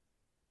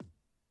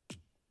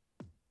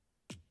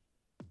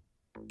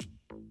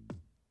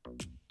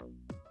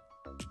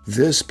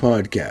This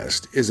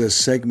podcast is a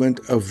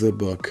segment of the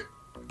book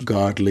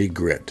Godly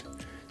Grit,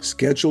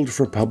 scheduled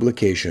for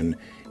publication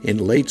in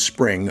late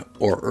spring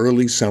or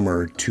early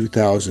summer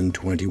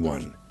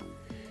 2021.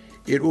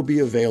 It will be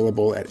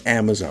available at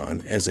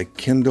Amazon as a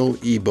Kindle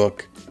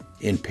ebook,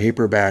 in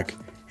paperback,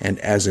 and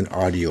as an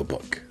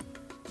audiobook.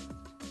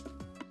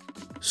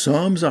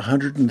 Psalms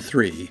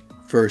 103,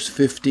 verse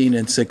 15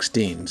 and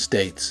 16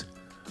 states,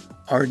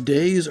 "Our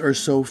days are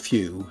so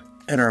few,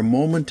 and our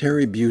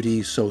momentary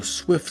beauty so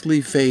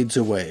swiftly fades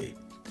away.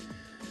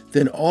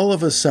 Then all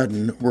of a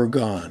sudden we're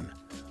gone,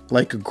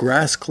 like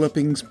grass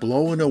clippings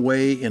blown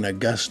away in a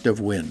gust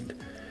of wind,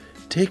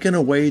 taken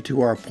away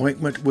to our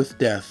appointment with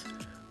death,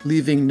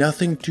 leaving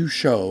nothing to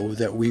show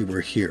that we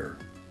were here."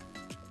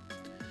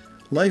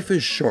 Life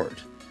is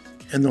short,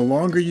 and the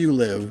longer you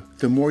live,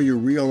 the more you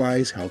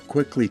realize how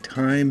quickly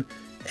time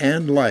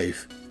and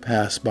life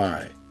pass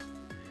by.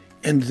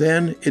 And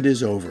then it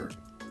is over.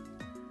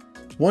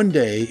 One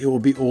day it will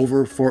be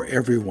over for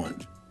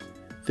everyone.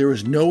 There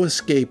is no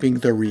escaping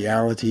the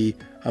reality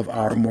of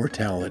our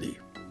mortality.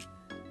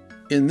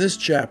 In this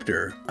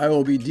chapter, I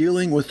will be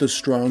dealing with the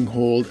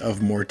stronghold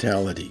of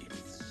mortality.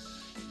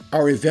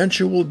 Our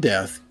eventual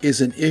death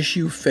is an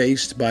issue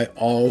faced by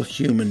all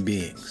human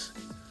beings.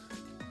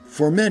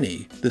 For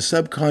many, the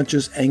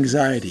subconscious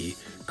anxiety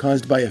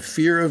caused by a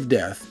fear of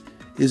death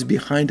is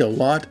behind a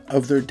lot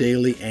of their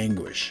daily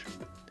anguish.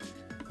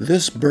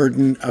 This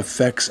burden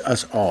affects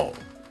us all.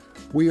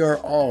 We are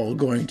all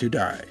going to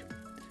die.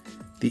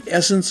 The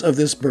essence of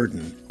this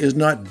burden is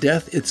not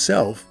death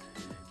itself,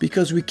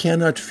 because we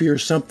cannot fear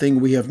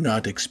something we have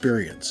not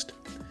experienced.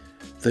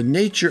 The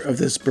nature of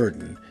this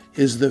burden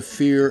is the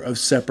fear of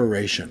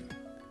separation.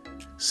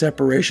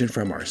 Separation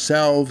from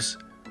ourselves,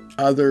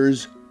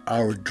 others,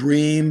 our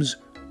dreams,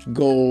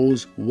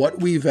 goals,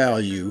 what we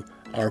value,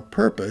 our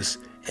purpose,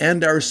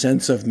 and our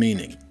sense of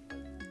meaning.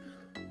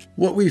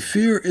 What we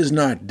fear is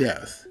not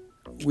death.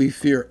 We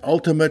fear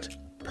ultimate,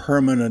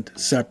 permanent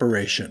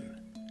separation.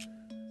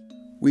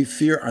 We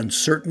fear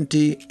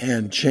uncertainty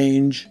and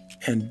change,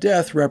 and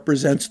death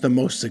represents the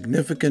most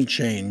significant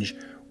change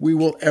we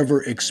will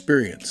ever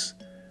experience,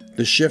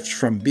 the shift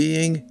from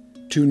being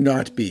to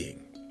not being.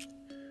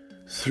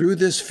 Through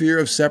this fear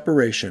of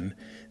separation,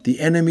 the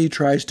enemy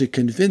tries to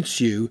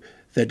convince you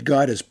that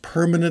God has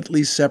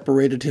permanently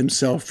separated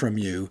himself from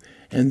you,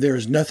 and there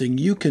is nothing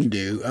you can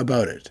do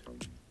about it.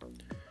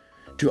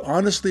 To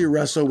honestly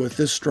wrestle with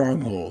this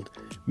stronghold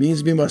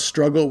means we must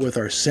struggle with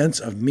our sense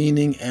of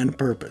meaning and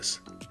purpose.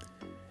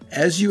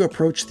 As you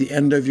approach the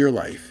end of your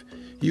life,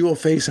 you will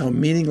face how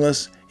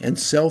meaningless and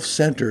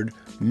self-centered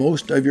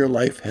most of your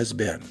life has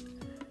been.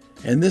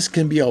 And this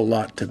can be a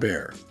lot to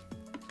bear.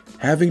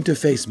 Having to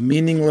face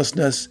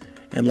meaninglessness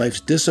and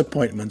life's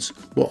disappointments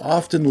will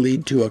often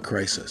lead to a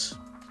crisis.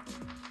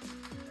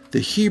 The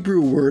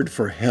Hebrew word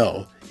for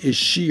hell is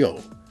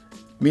Sheol,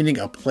 meaning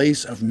a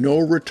place of no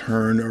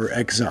return or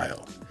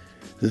exile.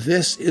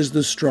 This is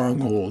the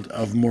stronghold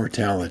of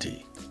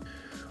mortality.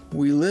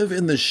 We live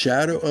in the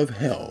shadow of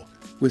hell,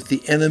 with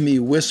the enemy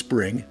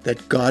whispering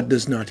that God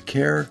does not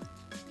care,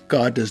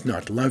 God does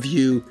not love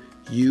you,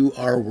 you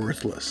are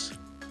worthless.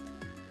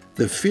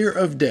 The fear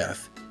of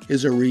death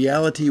is a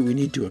reality we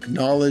need to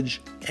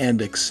acknowledge and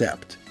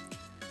accept.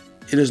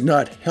 It is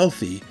not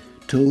healthy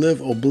to live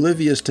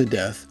oblivious to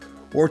death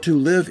or to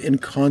live in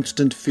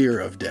constant fear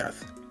of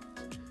death.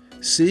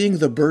 Seeing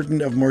the burden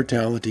of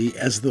mortality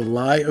as the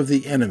lie of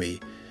the enemy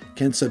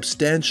can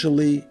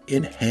substantially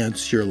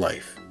enhance your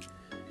life.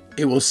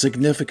 It will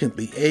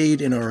significantly aid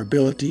in our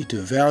ability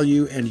to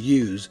value and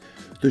use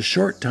the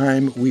short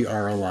time we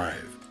are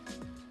alive.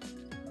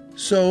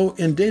 So,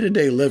 in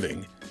day-to-day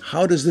living,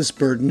 how does this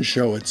burden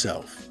show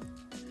itself?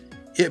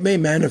 It may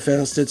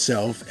manifest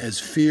itself as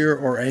fear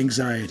or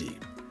anxiety.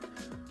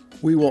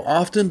 We will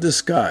often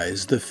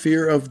disguise the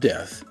fear of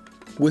death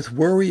with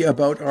worry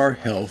about our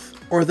health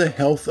or the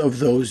health of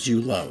those you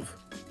love.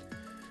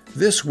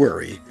 This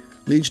worry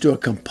leads to a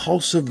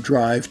compulsive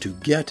drive to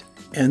get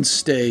and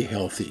stay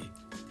healthy.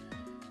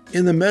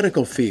 In the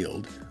medical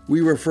field,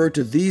 we refer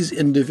to these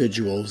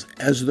individuals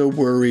as the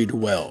worried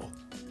well.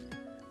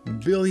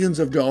 Billions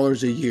of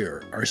dollars a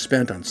year are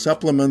spent on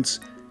supplements,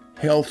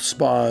 health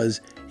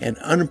spas, and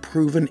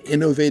unproven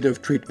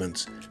innovative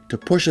treatments to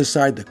push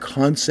aside the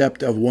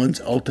concept of one's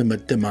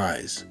ultimate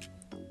demise.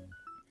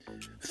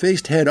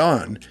 Faced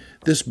head-on,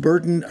 this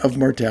burden of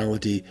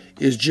mortality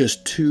is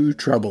just too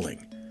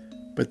troubling.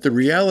 But the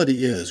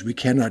reality is we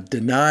cannot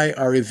deny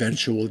our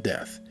eventual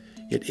death.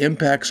 It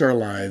impacts our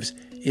lives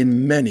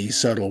in many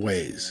subtle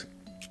ways.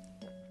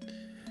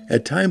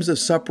 At times of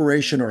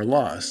separation or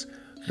loss,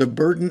 the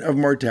burden of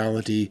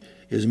mortality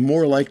is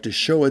more like to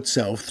show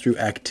itself through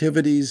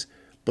activities,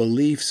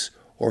 beliefs,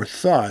 or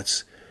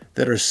thoughts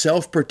that are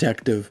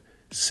self-protective,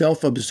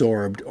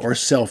 self-absorbed, or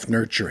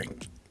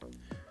self-nurturing.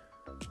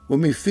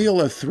 When we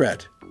feel a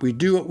threat, we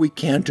do what we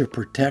can to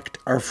protect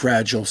our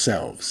fragile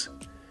selves.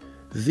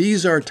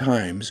 These are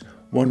times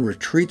one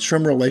retreats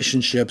from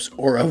relationships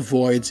or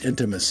avoids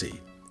intimacy.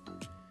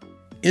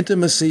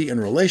 Intimacy in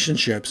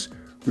relationships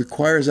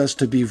requires us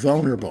to be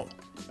vulnerable.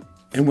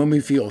 And when we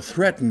feel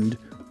threatened,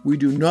 we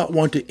do not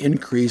want to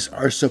increase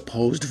our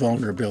supposed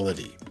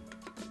vulnerability.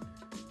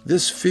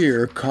 This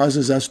fear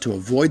causes us to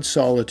avoid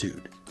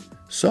solitude.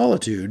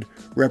 Solitude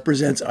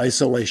represents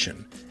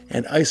isolation,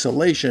 and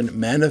isolation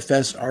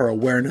manifests our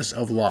awareness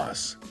of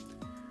loss.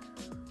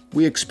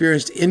 We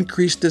experienced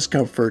increased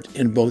discomfort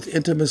in both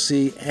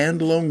intimacy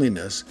and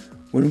loneliness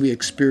when we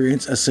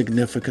experience a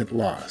significant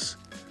loss,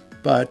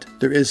 but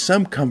there is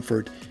some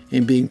comfort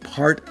in being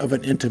part of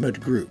an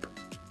intimate group.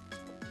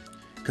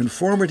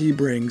 Conformity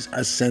brings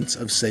a sense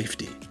of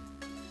safety.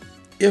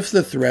 If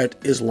the threat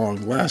is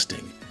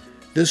long-lasting,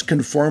 this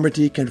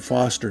conformity can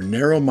foster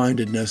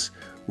narrow-mindedness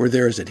where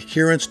there is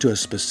adherence to a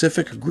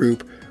specific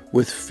group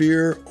with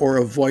fear or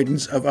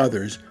avoidance of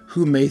others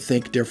who may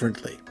think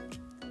differently.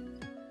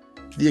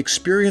 The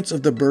experience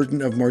of the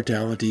burden of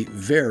mortality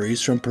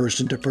varies from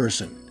person to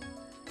person.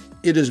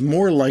 It is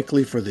more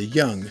likely for the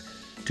young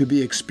to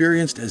be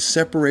experienced as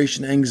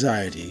separation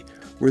anxiety,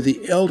 where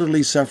the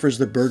elderly suffers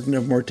the burden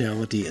of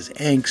mortality as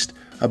angst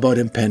about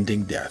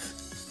impending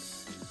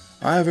death.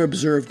 I have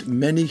observed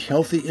many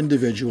healthy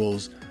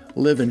individuals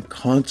live in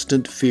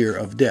constant fear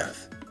of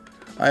death.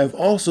 I have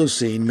also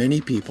seen many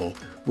people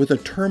with a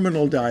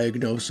terminal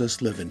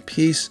diagnosis live in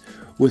peace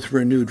with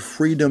renewed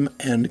freedom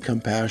and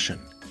compassion.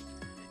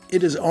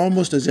 It is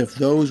almost as if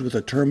those with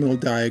a terminal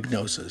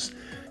diagnosis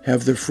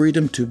have the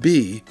freedom to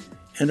be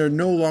and are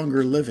no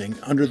longer living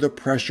under the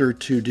pressure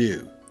to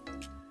do.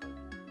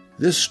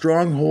 This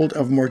stronghold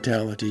of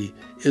mortality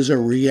is a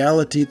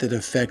reality that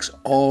affects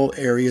all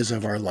areas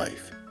of our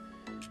life.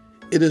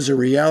 It is a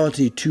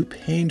reality too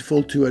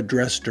painful to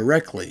address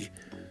directly,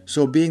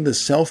 so being the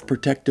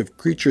self-protective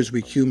creatures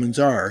we humans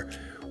are,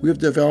 we have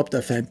developed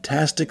a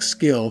fantastic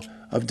skill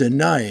of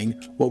denying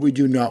what we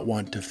do not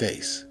want to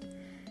face.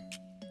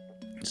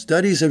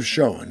 Studies have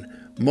shown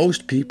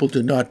most people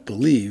do not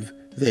believe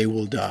they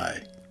will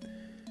die.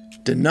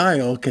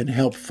 Denial can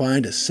help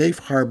find a safe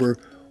harbor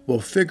while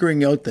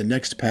figuring out the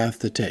next path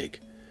to take.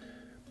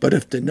 But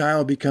if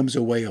denial becomes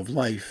a way of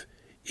life,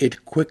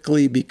 it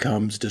quickly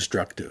becomes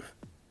destructive.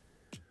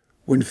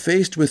 When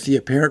faced with the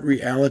apparent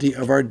reality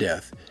of our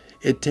death,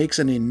 it takes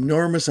an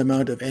enormous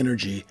amount of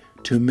energy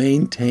to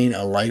maintain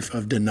a life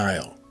of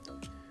denial.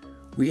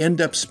 We end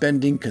up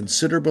spending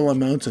considerable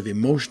amounts of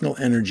emotional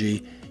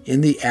energy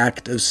in the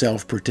act of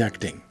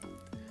self-protecting.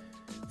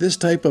 This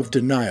type of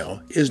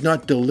denial is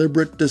not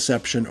deliberate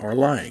deception or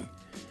lying.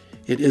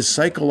 It is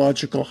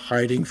psychological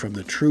hiding from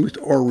the truth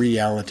or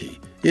reality.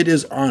 It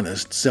is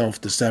honest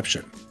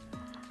self-deception.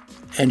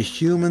 And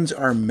humans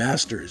are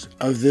masters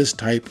of this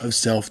type of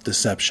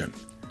self-deception.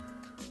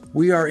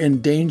 We are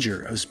in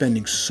danger of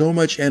spending so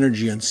much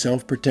energy on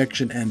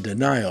self-protection and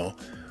denial,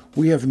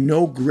 we have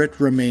no grit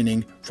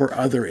remaining for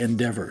other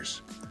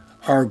endeavors.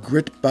 Our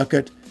grit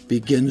bucket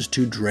begins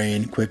to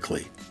drain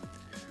quickly.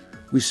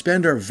 We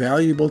spend our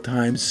valuable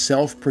time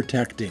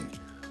self-protecting,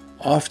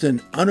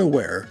 often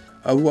unaware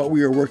of what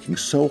we are working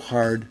so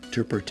hard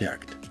to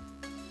protect.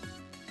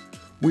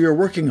 We are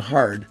working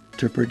hard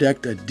to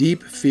protect a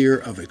deep fear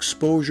of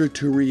exposure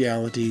to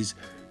realities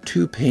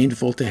too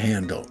painful to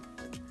handle.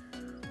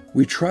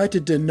 We try to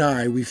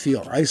deny we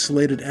feel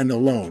isolated and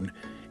alone,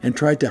 and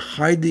try to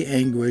hide the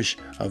anguish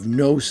of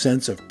no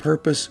sense of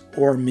purpose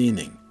or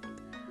meaning.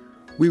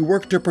 We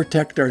work to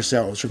protect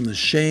ourselves from the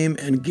shame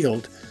and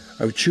guilt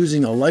of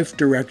choosing a life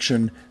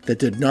direction that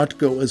did not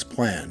go as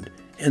planned,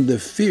 and the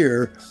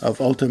fear of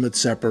ultimate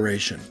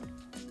separation.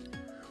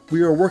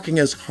 We are working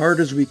as hard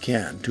as we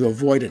can to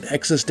avoid an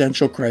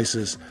existential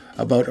crisis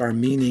about our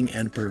meaning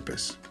and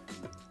purpose.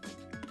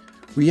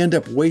 We end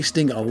up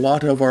wasting a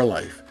lot of our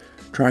life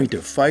trying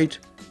to fight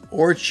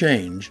or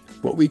change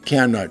what we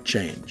cannot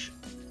change.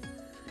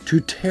 To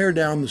tear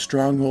down the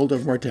stronghold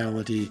of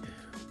mortality,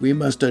 we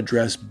must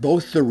address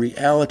both the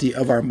reality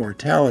of our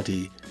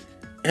mortality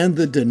and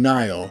the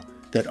denial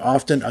that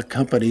often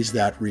accompanies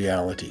that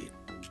reality.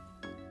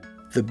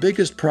 The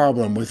biggest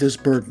problem with this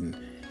burden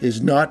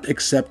is not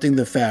accepting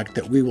the fact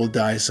that we will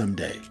die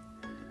someday.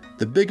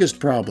 The biggest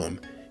problem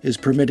is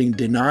permitting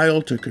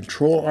denial to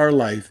control our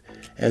life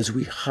as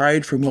we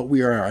hide from what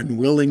we are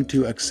unwilling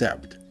to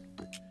accept.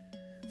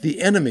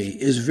 The enemy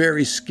is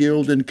very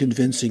skilled in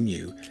convincing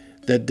you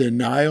that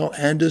denial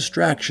and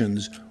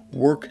distractions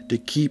work to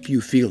keep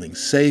you feeling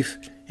safe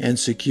and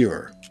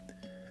secure.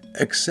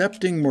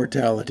 Accepting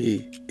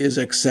mortality is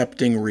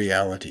accepting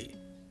reality.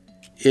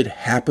 It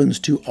happens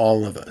to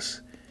all of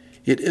us.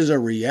 It is a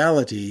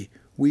reality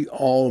we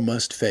all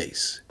must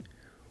face.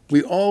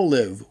 We all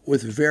live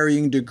with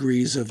varying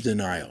degrees of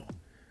denial.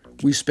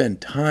 We spend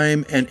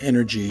time and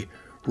energy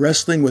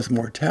wrestling with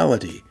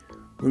mortality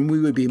when we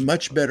would be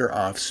much better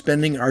off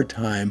spending our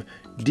time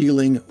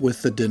dealing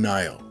with the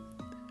denial.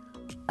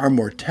 Our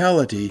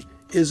mortality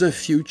is a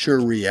future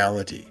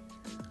reality.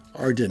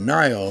 Our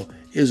denial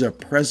is a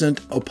present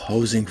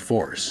opposing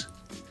force.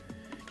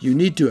 You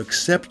need to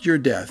accept your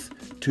death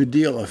to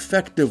deal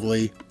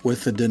effectively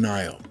with the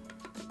denial.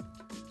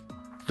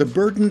 The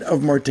burden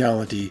of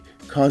mortality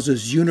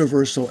causes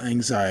universal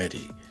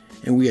anxiety,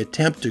 and we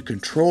attempt to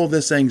control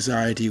this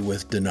anxiety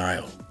with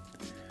denial.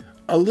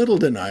 A little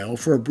denial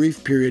for a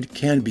brief period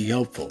can be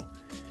helpful.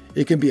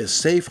 It can be a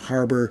safe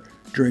harbor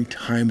during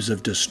times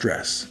of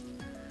distress.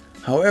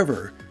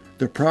 However,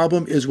 the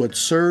problem is what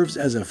serves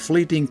as a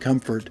fleeting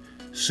comfort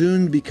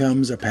soon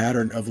becomes a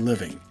pattern of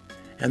living,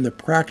 and the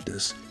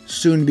practice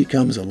soon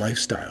becomes a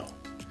lifestyle.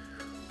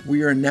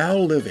 We are now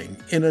living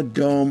in a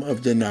dome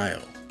of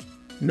denial,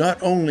 not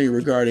only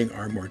regarding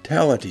our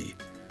mortality,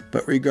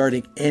 but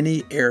regarding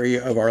any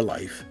area of our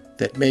life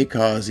that may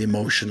cause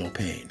emotional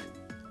pain.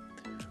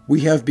 We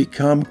have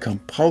become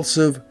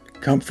compulsive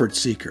comfort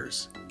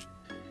seekers.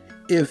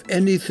 If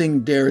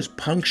anything dares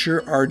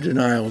puncture our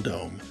denial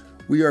dome,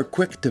 we are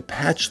quick to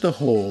patch the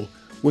hole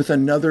with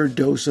another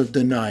dose of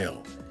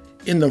denial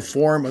in the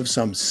form of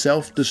some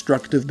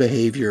self-destructive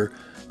behavior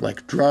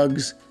like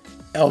drugs,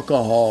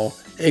 alcohol,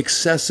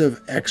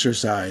 excessive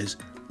exercise,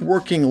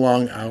 working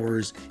long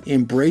hours,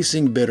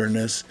 embracing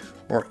bitterness,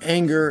 or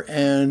anger,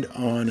 and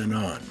on and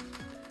on.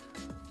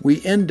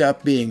 We end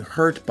up being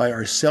hurt by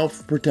our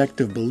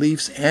self-protective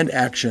beliefs and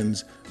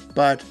actions,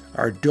 but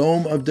our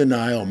dome of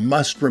denial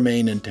must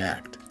remain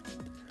intact.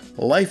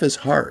 Life is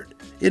hard.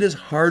 It is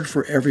hard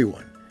for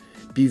everyone.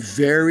 Be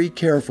very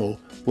careful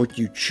what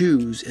you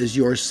choose as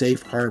your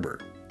safe harbor.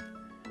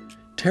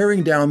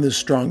 Tearing down this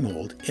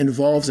stronghold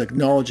involves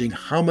acknowledging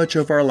how much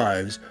of our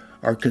lives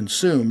are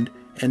consumed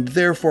and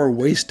therefore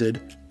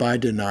wasted by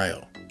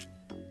denial.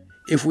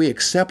 If we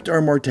accept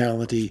our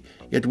mortality,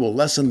 it will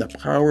lessen the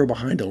power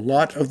behind a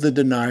lot of the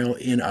denial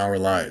in our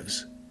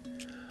lives.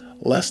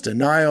 Less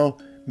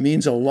denial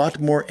means a lot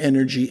more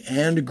energy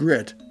and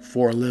grit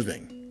for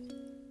living.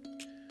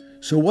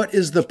 So what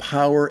is the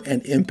power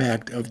and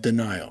impact of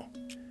denial?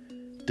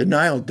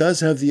 Denial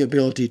does have the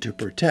ability to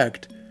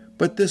protect,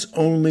 but this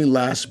only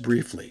lasts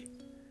briefly.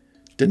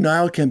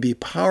 Denial can be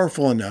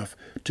powerful enough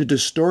to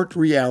distort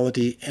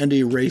reality and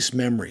erase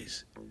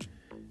memories.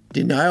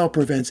 Denial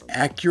prevents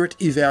accurate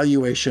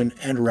evaluation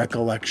and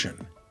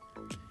recollection.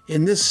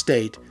 In this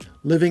state,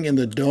 living in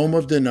the dome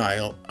of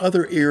denial,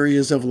 other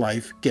areas of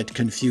life get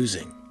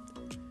confusing.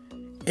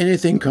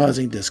 Anything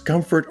causing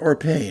discomfort or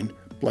pain,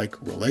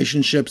 like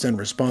relationships and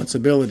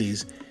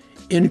responsibilities,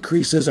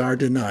 increases our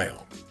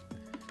denial.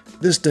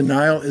 This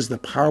denial is the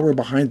power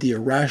behind the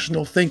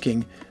irrational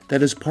thinking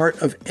that is part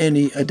of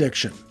any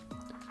addiction.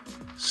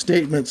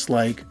 Statements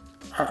like,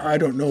 "I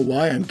don't know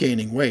why I'm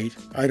gaining weight,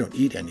 I don't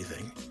eat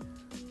anything,"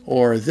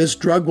 or "this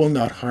drug will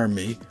not harm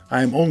me,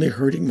 I am only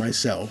hurting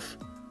myself,"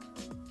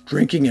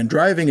 "drinking and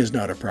driving is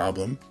not a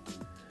problem,"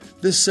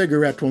 "this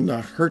cigarette will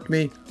not hurt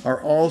me,"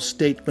 are all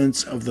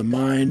statements of the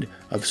mind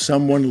of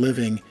someone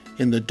living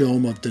in the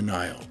dome of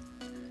denial.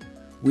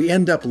 We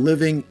end up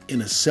living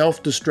in a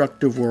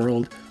self-destructive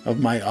world of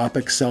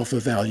myopic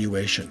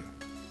self-evaluation.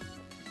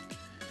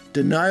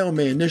 Denial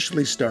may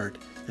initially start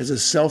as a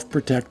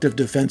self-protective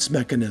defense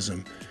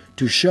mechanism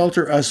to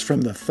shelter us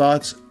from the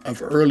thoughts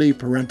of early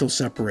parental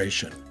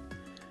separation.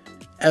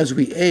 As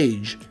we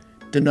age,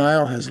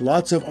 denial has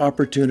lots of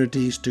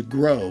opportunities to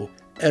grow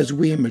as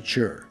we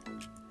mature.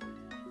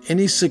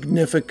 Any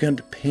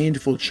significant,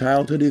 painful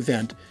childhood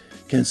event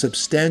can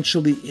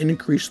substantially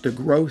increase the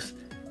growth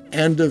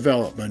and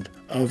development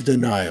of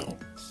denial.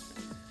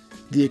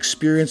 The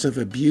experience of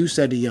abuse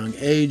at a young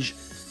age,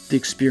 the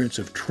experience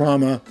of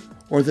trauma,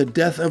 or the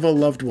death of a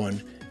loved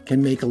one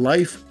can make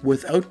life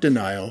without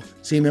denial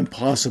seem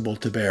impossible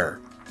to bear.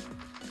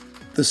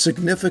 The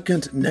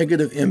significant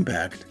negative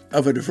impact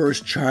of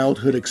adverse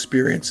childhood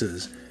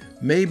experiences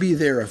may be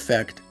their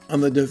effect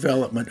on the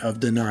development of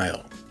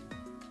denial.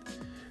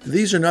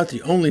 These are not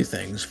the only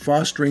things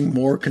fostering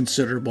more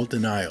considerable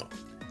denial.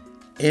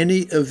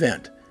 Any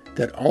event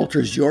that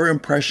alters your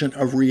impression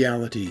of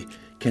reality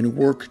can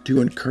work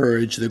to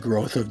encourage the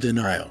growth of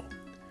denial.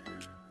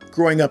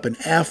 Growing up in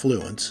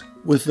affluence,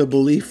 with the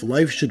belief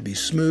life should be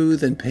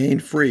smooth and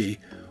pain-free,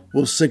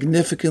 will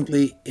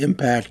significantly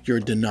impact your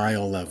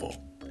denial level.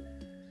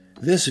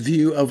 This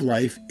view of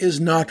life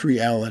is not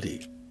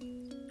reality.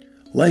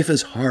 Life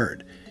is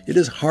hard. It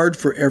is hard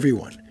for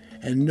everyone,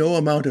 and no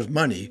amount of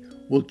money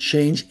will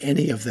change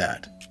any of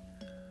that.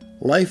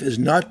 Life is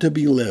not to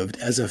be lived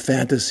as a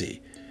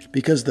fantasy,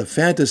 because the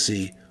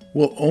fantasy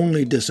will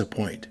only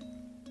disappoint.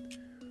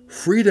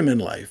 Freedom in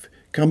life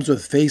comes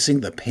with facing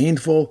the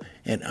painful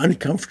and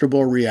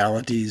uncomfortable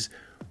realities,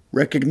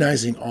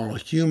 recognizing all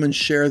humans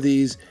share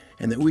these,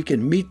 and that we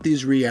can meet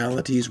these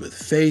realities with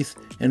faith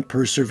and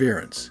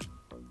perseverance.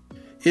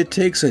 It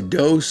takes a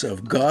dose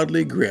of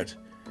godly grit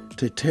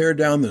to tear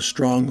down the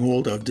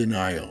stronghold of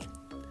denial.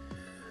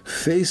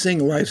 Facing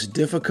life's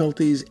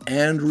difficulties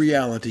and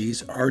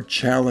realities are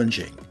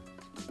challenging,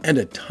 and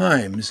at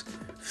times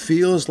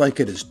feels like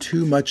it is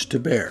too much to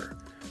bear,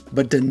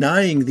 but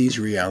denying these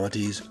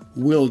realities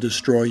will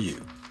destroy you.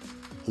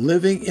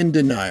 Living in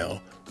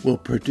denial will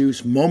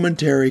produce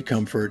momentary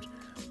comfort,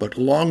 but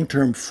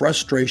long-term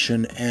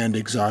frustration and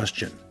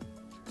exhaustion.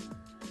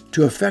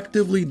 To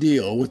effectively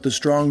deal with the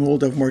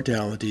stronghold of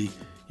mortality,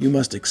 you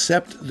must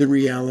accept the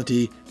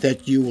reality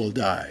that you will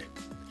die.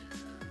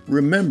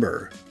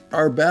 Remember,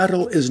 our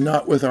battle is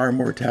not with our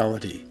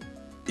mortality.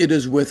 It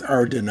is with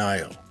our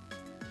denial.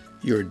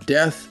 Your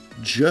death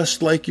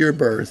just like your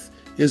birth,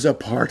 is a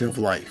part of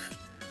life.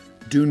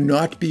 Do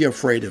not be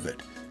afraid of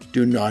it.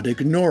 Do not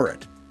ignore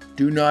it.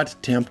 Do not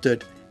tempt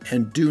it,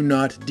 and do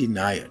not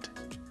deny it.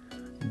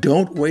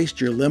 Don't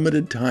waste your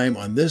limited time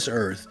on this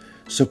earth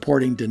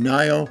supporting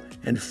denial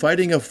and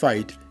fighting a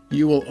fight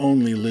you will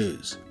only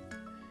lose.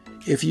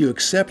 If you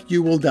accept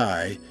you will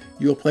die,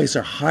 you will place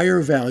a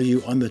higher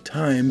value on the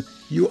time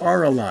you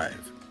are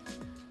alive.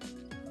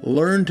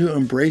 Learn to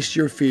embrace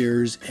your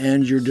fears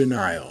and your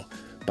denial.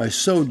 By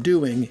so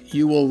doing,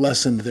 you will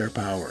lessen their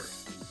power.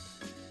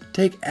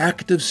 Take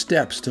active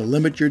steps to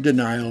limit your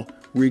denial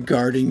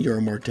regarding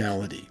your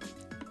mortality.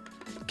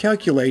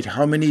 Calculate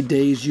how many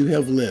days you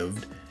have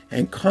lived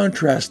and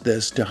contrast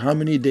this to how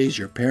many days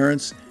your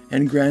parents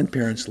and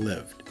grandparents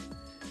lived.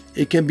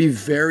 It can be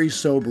very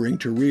sobering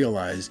to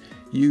realize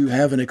you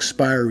have an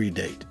expiry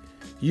date.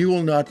 You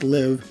will not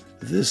live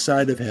this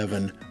side of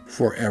heaven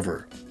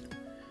forever.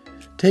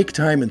 Take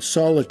time in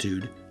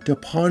solitude to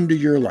ponder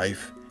your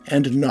life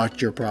and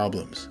not your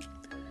problems.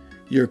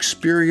 Your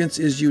experience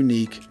is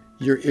unique,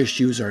 your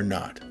issues are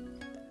not.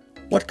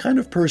 What kind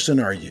of person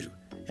are you,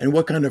 and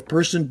what kind of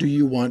person do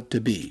you want to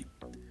be?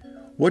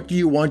 What do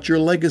you want your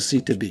legacy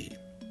to be?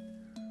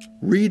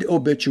 Read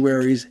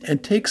obituaries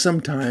and take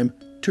some time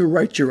to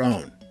write your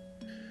own.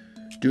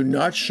 Do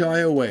not shy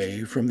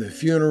away from the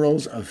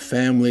funerals of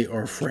family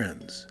or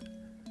friends.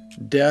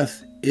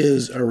 Death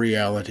is a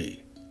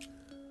reality.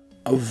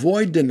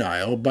 Avoid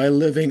denial by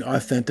living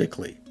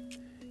authentically.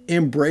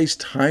 Embrace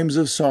times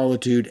of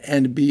solitude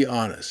and be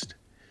honest.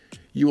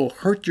 You will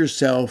hurt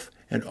yourself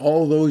and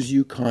all those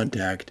you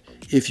contact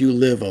if you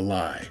live a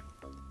lie.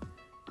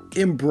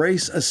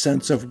 Embrace a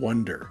sense of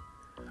wonder.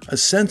 A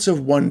sense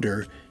of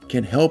wonder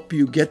can help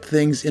you get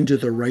things into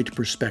the right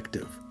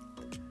perspective.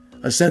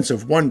 A sense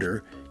of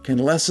wonder can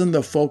lessen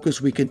the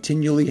focus we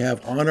continually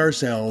have on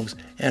ourselves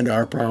and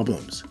our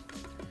problems.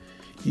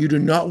 You do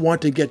not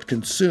want to get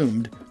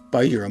consumed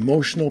by your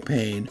emotional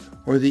pain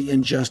or the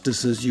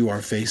injustices you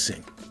are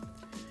facing.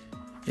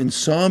 In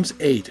Psalms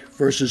 8,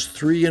 verses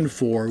 3 and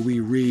 4, we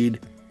read,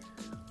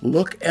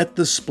 "Look at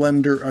the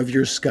splendor of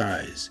your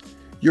skies,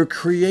 your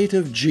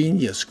creative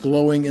genius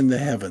glowing in the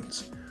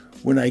heavens.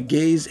 When I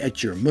gaze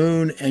at your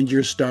moon and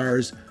your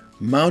stars,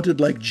 mounted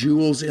like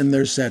jewels in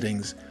their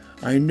settings,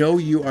 I know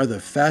you are the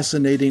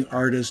fascinating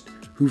artist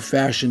who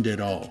fashioned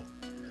it all.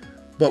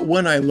 But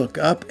when I look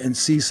up and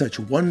see such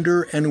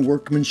wonder and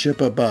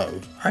workmanship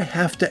above, I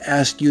have to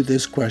ask you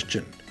this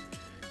question.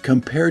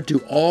 Compared to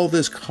all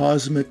this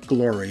cosmic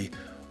glory,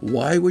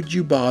 why would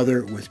you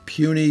bother with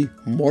puny,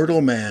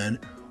 mortal man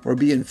or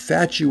be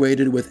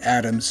infatuated with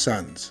Adam's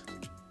sons?"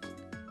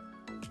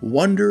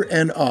 Wonder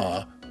and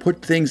awe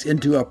put things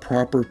into a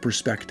proper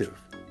perspective.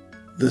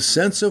 The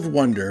sense of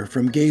wonder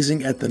from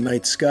gazing at the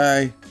night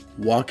sky,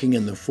 walking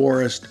in the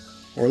forest,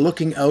 or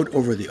looking out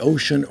over the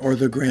ocean or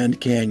the Grand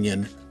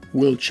Canyon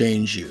will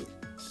change you.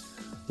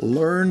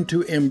 Learn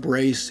to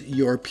embrace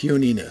your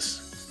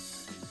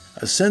puniness.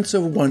 A sense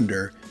of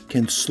wonder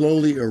can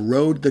slowly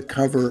erode the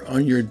cover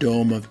on your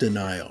dome of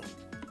denial.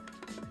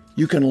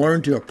 You can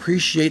learn to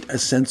appreciate a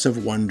sense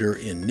of wonder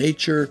in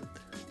nature,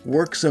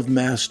 works of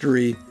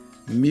mastery,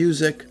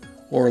 music,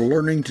 or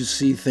learning to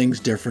see things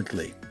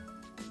differently.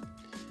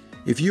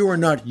 If you are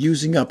not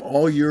using up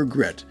all your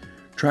grit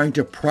trying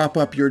to prop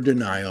up your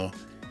denial,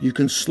 you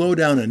can slow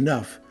down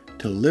enough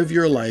to live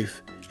your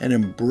life and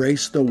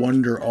embrace the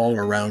wonder all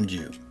around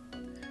you.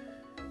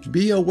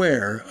 Be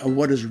aware of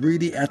what is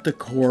really at the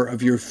core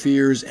of your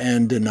fears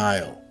and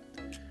denial.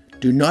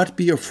 Do not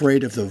be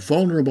afraid of the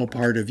vulnerable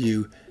part of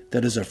you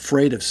that is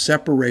afraid of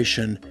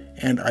separation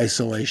and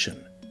isolation.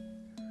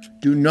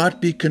 Do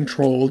not be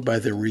controlled by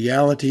the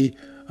reality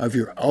of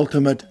your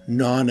ultimate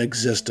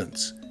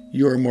non-existence,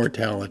 your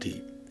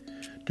mortality.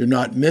 Do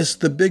not miss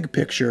the big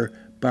picture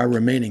by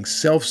remaining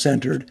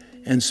self-centered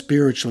and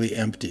spiritually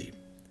empty.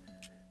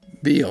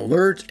 Be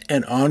alert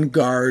and on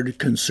guard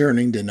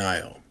concerning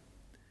denial.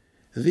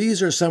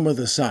 These are some of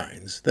the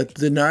signs that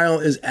denial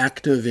is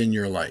active in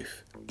your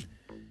life.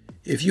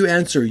 If you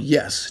answer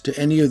yes to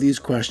any of these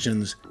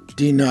questions,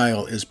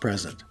 denial is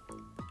present.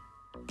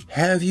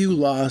 Have you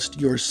lost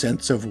your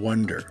sense of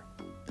wonder?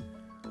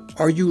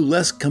 Are you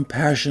less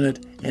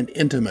compassionate and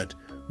intimate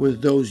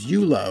with those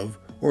you love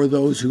or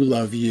those who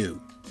love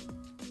you?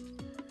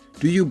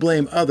 Do you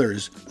blame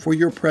others for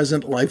your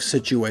present life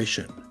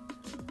situation?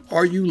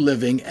 Are you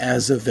living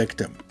as a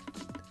victim?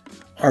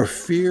 Are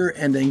fear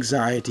and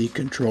anxiety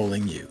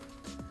controlling you?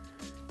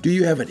 Do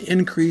you have an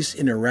increase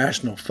in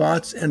irrational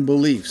thoughts and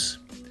beliefs?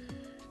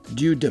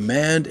 Do you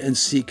demand and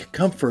seek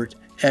comfort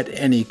at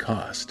any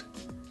cost?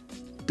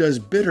 Does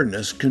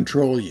bitterness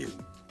control you?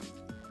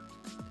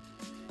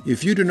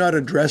 If you do not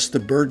address the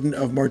burden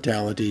of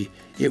mortality,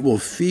 it will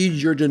feed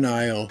your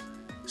denial,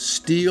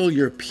 steal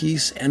your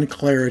peace and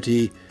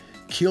clarity,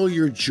 kill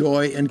your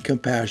joy and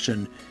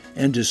compassion,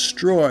 and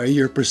destroy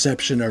your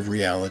perception of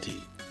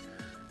reality.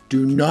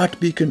 Do not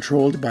be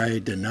controlled by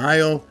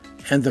denial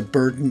and the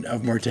burden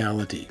of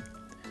mortality.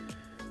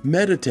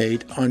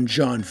 Meditate on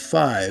John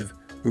 5,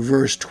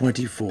 verse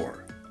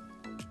 24.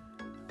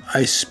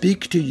 I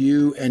speak to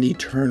you an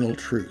eternal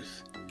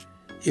truth.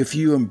 If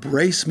you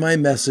embrace my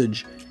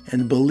message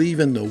and believe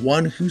in the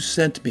one who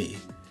sent me,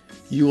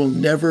 you will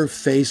never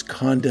face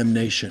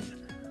condemnation.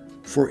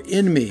 For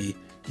in me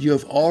you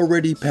have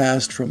already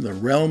passed from the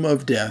realm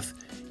of death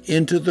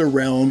into the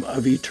realm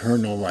of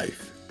eternal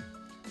life.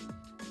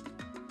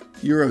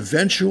 Your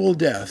eventual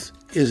death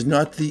is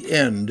not the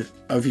end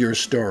of your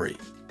story.